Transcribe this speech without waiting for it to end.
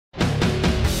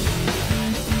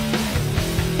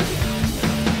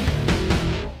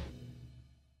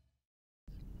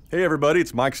Hey everybody,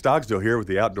 it's Mike Stogsdill here with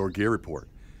the Outdoor Gear Report.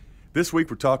 This week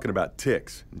we're talking about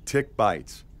ticks and tick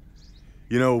bites.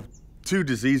 You know, two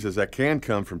diseases that can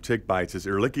come from tick bites is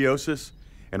ehrlichiosis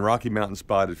and Rocky Mountain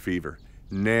spotted fever.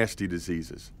 Nasty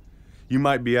diseases. You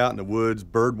might be out in the woods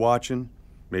bird watching,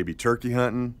 maybe turkey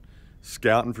hunting,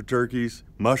 scouting for turkeys,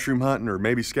 mushroom hunting, or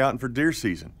maybe scouting for deer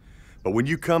season. But when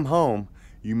you come home,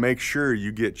 you make sure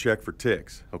you get checked for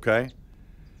ticks, okay?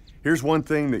 Here's one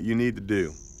thing that you need to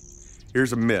do.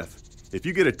 Here's a myth. If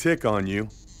you get a tick on you,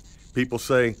 people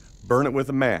say, burn it with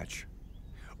a match.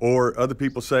 Or other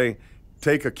people say,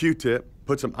 take a Q-tip,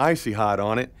 put some Icy Hot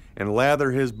on it, and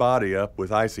lather his body up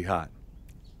with Icy Hot.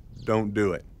 Don't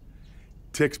do it.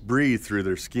 Ticks breathe through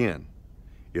their skin.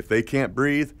 If they can't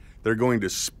breathe, they're going to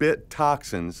spit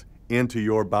toxins into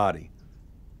your body.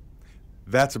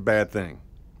 That's a bad thing.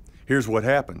 Here's what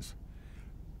happens.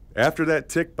 After that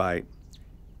tick bite,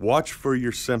 watch for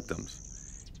your symptoms.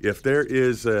 If there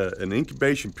is an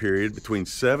incubation period between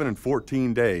 7 and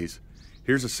 14 days,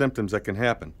 here's the symptoms that can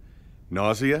happen.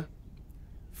 Nausea,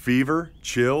 fever,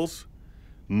 chills,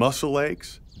 muscle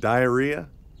aches, diarrhea.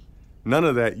 None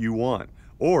of that you want,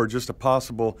 or just a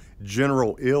possible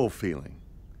general ill feeling.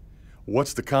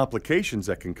 What's the complications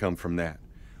that can come from that?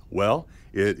 Well,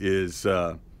 it is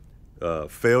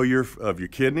failure of your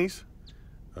kidneys,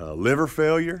 liver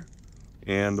failure,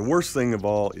 and the worst thing of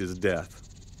all is death.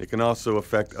 It can also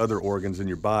affect other organs in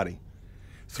your body.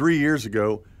 3 years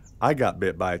ago, I got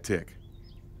bit by a tick.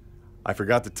 I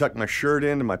forgot to tuck my shirt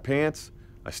into my pants.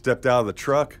 I stepped out of the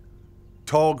truck,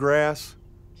 tall grass.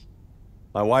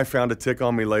 My wife found a tick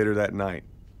on me later that night.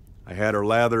 I had her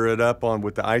lather it up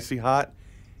with the Icy Hot,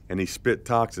 and he spit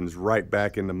toxins right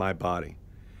back into my body.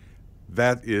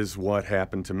 That is what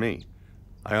happened to me.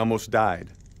 I almost died.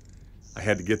 I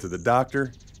had to get to the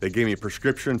doctor. They gave me a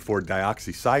prescription for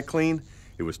dioxycycline.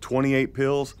 It was 28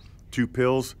 pills, 2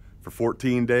 pills for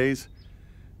 14 days.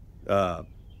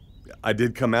 I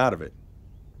did come out of it.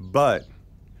 But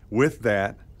with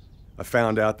that, I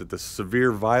found out that the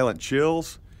severe violent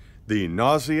chills, the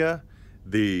nausea,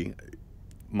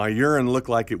 my urine looked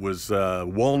like it was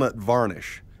walnut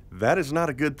varnish. That is not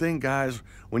a good thing, guys.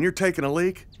 When you're taking a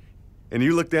leak and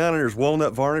you look down and there's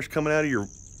walnut varnish coming out of your...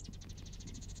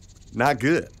 Not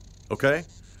good, okay?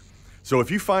 So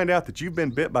if you find out that you've been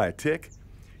bit by a tick,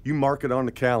 you mark it on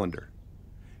the calendar.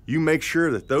 You make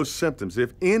sure that those symptoms,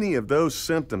 if any of those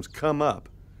symptoms come up,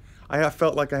 I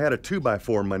felt like I had a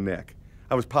 2x4 in my neck.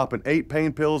 I was popping 8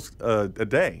 pain pills a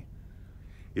day.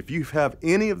 If you have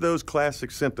any of those classic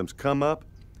symptoms come up,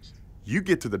 you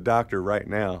get to the doctor right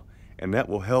now, and that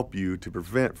will help you to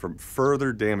prevent from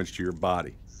further damage to your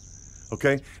body.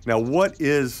 Okay? Now, what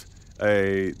is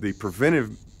the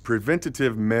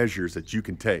preventative measures that you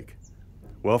can take?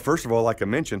 Well, first of all, like I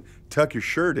mentioned, tuck your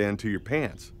shirt into your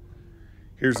pants.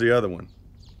 Here's the other one.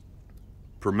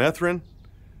 Permethrin,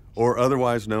 or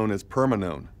otherwise known as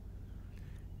Permanone.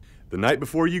 The night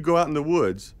before you go out in the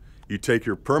woods, you take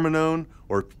your Permanone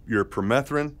or your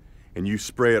Permethrin and you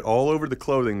spray it all over the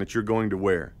clothing that you're going to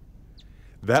wear.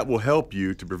 That will help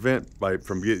you to prevent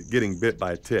from getting bit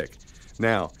by a tick.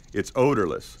 Now, it's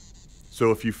odorless. So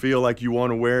if you feel like you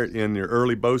want to wear it in your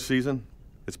early bow season,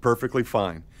 it's perfectly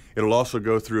fine. It'll also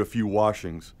go through a few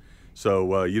washings,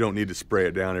 so you don't need to spray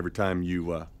it down every time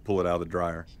you pull it out of the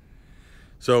dryer.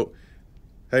 So,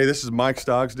 hey, this is Mike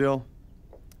Stogsdill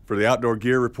for the Outdoor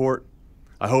Gear Report.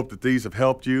 I hope that these have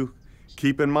helped you.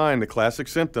 Keep in mind the classic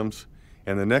symptoms,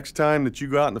 and the next time that you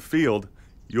go out in the field,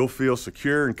 you'll feel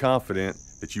secure and confident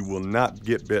that you will not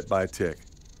get bit by a tick.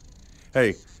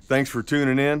 Hey, thanks for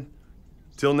tuning in.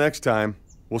 Till next time,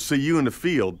 we'll see you in the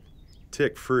field,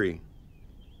 tick-free.